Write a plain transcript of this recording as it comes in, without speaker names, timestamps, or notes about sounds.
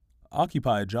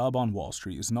Occupy a Job on Wall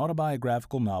Street is an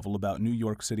autobiographical novel about New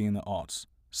York City in the aughts,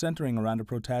 centering around a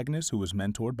protagonist who was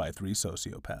mentored by three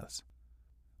sociopaths.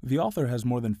 The author has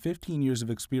more than 15 years of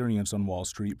experience on Wall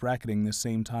Street bracketing this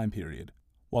same time period.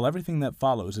 While everything that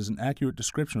follows is an accurate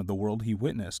description of the world he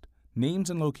witnessed, names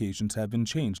and locations have been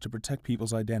changed to protect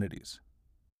people's identities.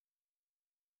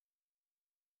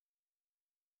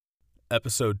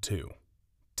 Episode 2,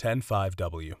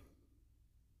 10-5W.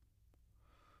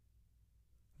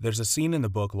 There's a scene in the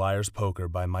book Liar's Poker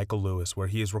by Michael Lewis where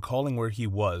he is recalling where he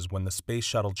was when the Space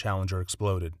Shuttle Challenger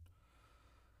exploded.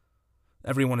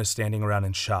 Everyone is standing around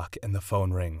in shock and the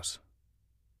phone rings.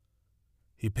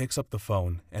 He picks up the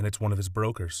phone and it's one of his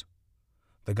brokers.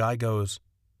 The guy goes,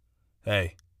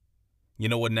 "Hey, you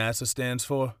know what NASA stands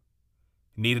for?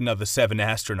 Need another 7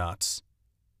 astronauts."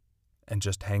 And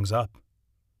just hangs up.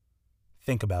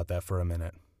 Think about that for a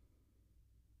minute.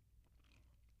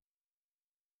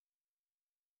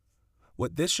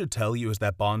 What this should tell you is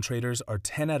that bond traders are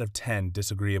 10 out of 10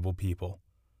 disagreeable people.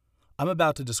 I'm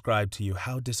about to describe to you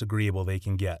how disagreeable they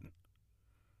can get.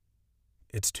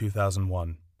 It's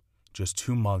 2001, just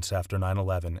 2 months after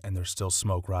 9/11, and there's still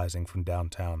smoke rising from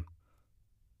downtown.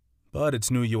 But it's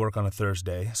New York on a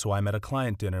Thursday, so I'm at a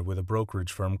client dinner with a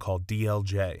brokerage firm called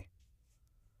DLJ.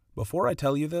 Before I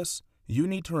tell you this, you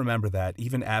need to remember that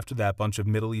even after that bunch of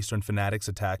Middle Eastern fanatics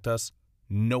attacked us,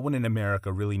 no one in America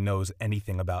really knows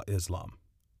anything about Islam.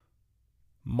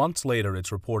 Months later,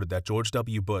 it's reported that George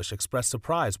W. Bush expressed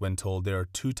surprise when told there are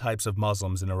 2 types of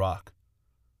Muslims in Iraq.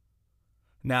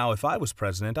 Now, if I was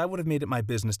president, I would have made it my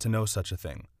business to know such a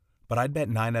thing, but I'd bet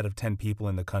 9 out of 10 people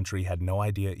in the country had no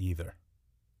idea either.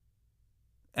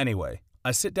 Anyway,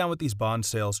 I sit down with these bond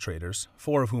sales traders,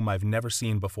 4 of whom I've never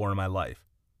seen before in my life,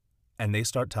 and they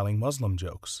start telling Muslim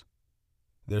jokes.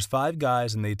 There's 5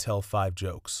 guys and they tell 5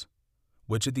 jokes.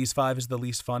 Which of these 5 is the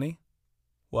least funny?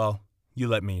 Well, you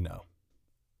let me know.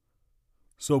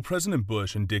 So President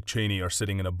Bush and Dick Cheney are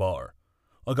sitting in a bar.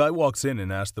 A guy walks in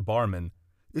and asks the barman,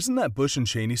 "Isn't that Bush and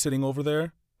Cheney sitting over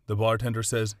there?" The bartender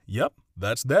says, "Yep,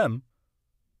 that's them."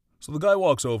 So the guy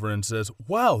walks over and says,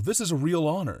 "Wow, this is a real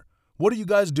honor. What are you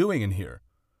guys doing in here?"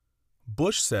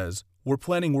 Bush says, "We're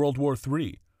planning World War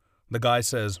III. The guy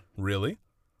says, "Really?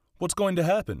 What's going to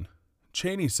happen?"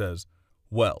 Cheney says,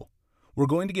 "Well, we're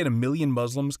going to get 1 million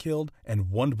Muslims killed and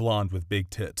 1 blonde with big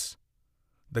tits."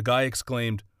 The guy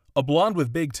exclaimed, "A blonde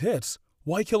with big tits?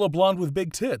 Why kill a blonde with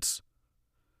big tits?"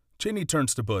 Cheney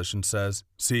turns to Bush and says,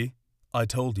 "See, I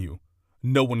told you.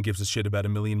 No one gives a shit about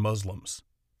 1 million Muslims."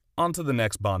 On to the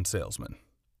next bond salesman.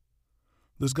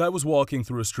 This guy was walking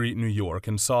through a street in New York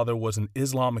and saw there was an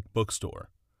Islamic bookstore.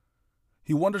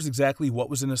 He wonders exactly what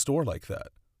was in a store like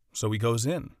that, so he goes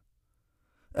in.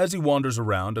 As he wanders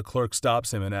around, a clerk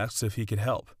stops him and asks if he could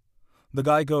help. The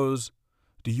guy goes,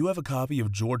 "Do you have a copy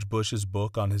of George Bush's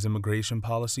book on his immigration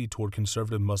policy toward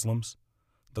conservative Muslims?"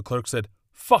 The clerk said,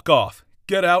 "Fuck off!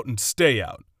 Get out and stay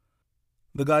out!"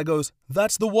 The guy goes,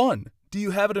 "That's the one! Do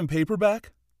you have it in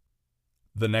paperback?"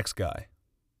 The next guy.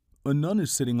 A nun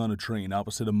is sitting on a train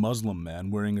opposite a Muslim man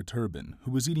wearing a turban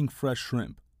who was eating fresh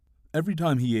shrimp. Every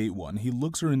time he ate one, he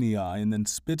looks her in the eye and then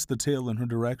spits the tail in her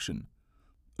direction.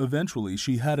 Eventually,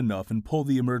 she had enough and pulled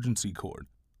the emergency cord.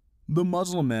 The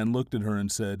Muslim man looked at her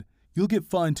and said, "You'll get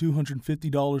fined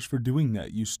 $250 for doing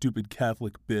that, you stupid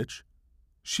Catholic bitch."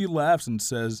 She laughs and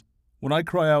says, "When I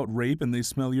cry out rape and they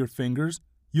smell your fingers,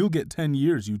 you'll get 10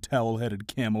 years, you towel-headed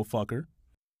camel fucker."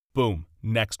 Boom,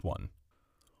 next one.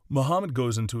 Muhammad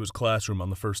goes into his classroom on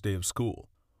the first day of school.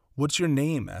 "What's your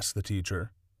name?" asks the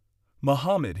teacher.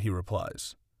 "Muhammad," he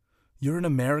replies. "You're in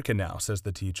America now," says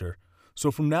the teacher,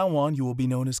 "so from now on you will be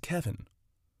known as Kevin."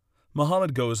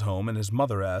 Muhammad goes home and his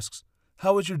mother asks,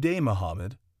 "How was your day,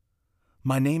 Muhammad?"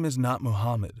 "My name is not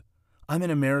Muhammad. I'm in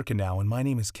America now and my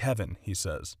name is Kevin," he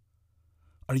says.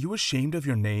 "Are you ashamed of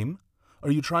your name?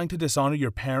 Are you trying to dishonor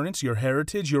your parents, your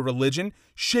heritage, your religion?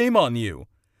 Shame on you!"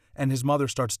 And his mother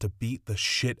starts to beat the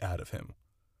shit out of him.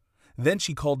 Then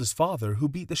she called his father, who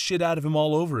beat the shit out of him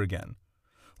all over again.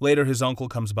 Later, his uncle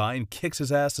comes by and kicks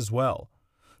his ass as well.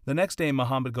 The next day,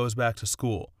 Muhammad goes back to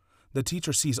school. The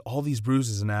teacher sees all these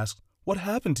bruises and asks, "What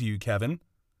happened to you, Kevin?"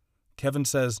 Kevin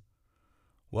says,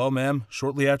 "Well, ma'am,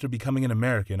 shortly after becoming an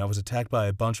American, I was attacked by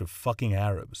a bunch of fucking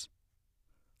Arabs."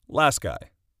 Last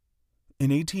guy.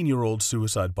 An 18-year-old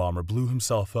suicide bomber blew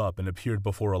himself up and appeared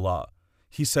before Allah.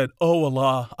 He said, "Oh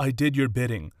Allah, I did your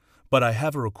bidding, but I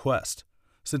have a request.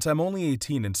 Since I'm only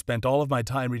 18 and spent all of my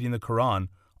time reading the Quran,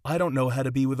 I don't know how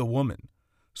to be with a woman.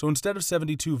 So instead of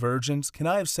 72 virgins, can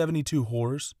I have 72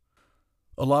 whores?"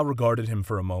 Allah regarded him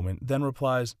for a moment, then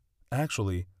replies,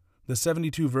 "Actually, The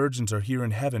 72 virgins are here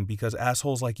in heaven because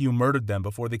assholes like you murdered them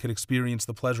before they could experience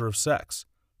the pleasure of sex.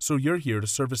 So you're here to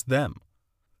service them.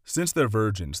 Since they're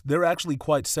virgins, they're actually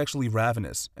quite sexually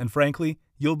ravenous, and frankly,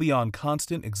 you'll be on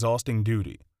constant, exhausting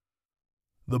duty.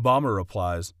 The bomber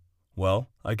replies, "Well,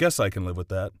 I guess I can live with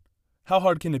that. How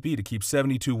hard can it be to keep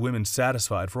 72 women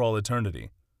satisfied for all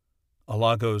eternity?"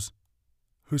 Allah goes,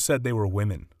 "Who said they were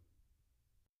women?"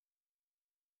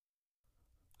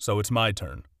 So it's my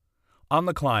turn. I'm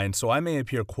the client, so I may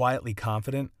appear quietly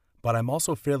confident, but I'm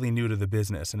also fairly new to the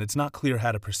business, and it's not clear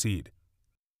how to proceed.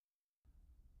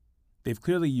 They've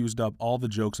clearly used up all the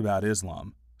jokes about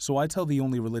Islam, so I tell the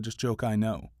only religious joke I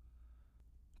know.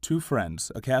 Two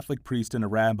friends, a Catholic priest and a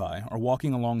rabbi, are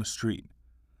walking along a street.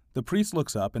 The priest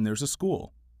looks up and there's a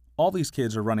school. All these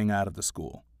kids are running out of the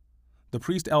school. The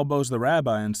priest elbows the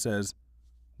rabbi and says,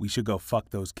 "We should go fuck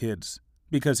those kids,"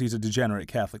 because he's a degenerate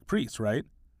Catholic priest, right?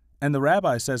 And the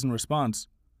rabbi says in response,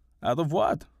 "Out of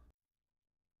what?"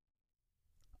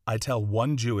 I tell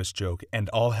one Jewish joke and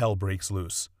all hell breaks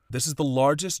loose. This is the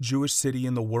largest Jewish city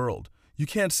in the world. You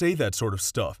can't say that sort of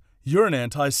stuff. You're an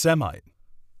anti-Semite.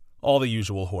 All the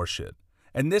usual horseshit.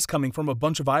 And this coming from a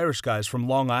bunch of Irish guys from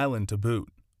Long Island to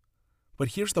boot. But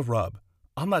here's the rub.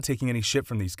 I'm not taking any shit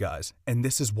from these guys, and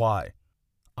this is why.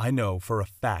 I know for a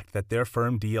fact that their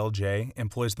firm DLJ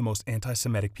employs the most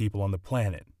anti-Semitic people on the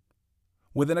planet.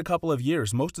 Within a couple of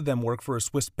years, most of them work for a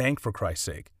Swiss bank, for Christ's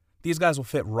sake. These guys will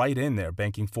fit right in there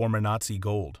banking former Nazi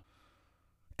gold.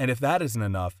 And if that isn't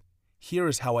enough, here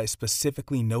is how I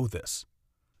specifically know this.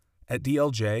 At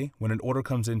DLJ, when an order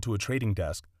comes into a trading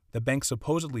desk, the bank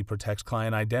supposedly protects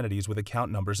client identities with account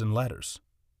numbers and letters.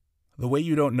 The way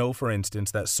you don't know, for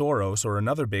instance, that Soros or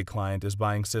another big client is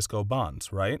buying Cisco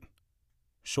bonds, right?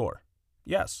 Sure.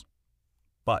 Yes.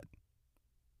 But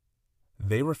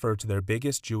they refer to their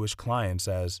biggest Jewish clients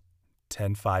as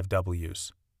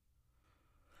 105Ws.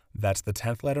 That's the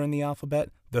 10th letter in the alphabet,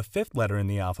 the 5th letter in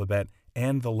the alphabet,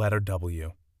 and the letter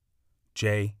W.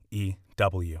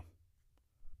 J-E-W.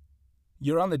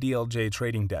 You're on the DLJ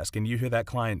trading desk and you hear that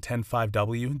client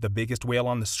 105W, the biggest whale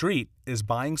on the street, is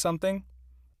buying something?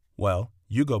 Well,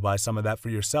 you go buy some of that for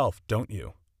yourself, don't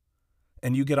you?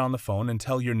 And you get on the phone and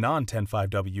tell your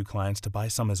non-105W clients to buy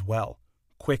some as well,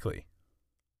 quickly.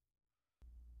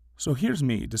 So here's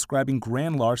me describing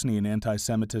grand larceny and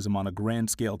anti-Semitism on a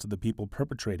grand scale to the people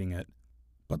perpetrating it.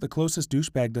 But the closest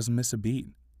douchebag doesn't miss a beat.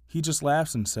 He just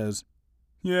laughs and says,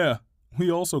 "Yeah, we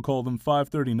also call them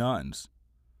 539s.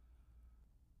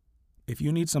 If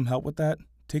you need some help with that,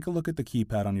 take a look at the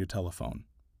keypad on your telephone.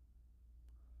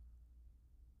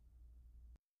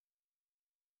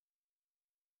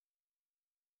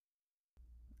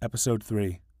 Episode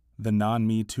 3, The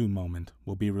Non-Me Too Moment,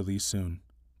 will be released soon.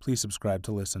 Please subscribe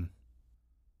to listen.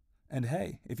 And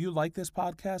hey, if you like this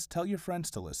podcast, tell your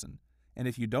friends to listen. And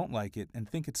if you don't like it and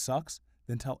think it sucks,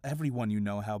 then tell everyone you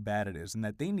know how bad it is and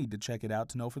that they need to check it out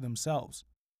to know for themselves.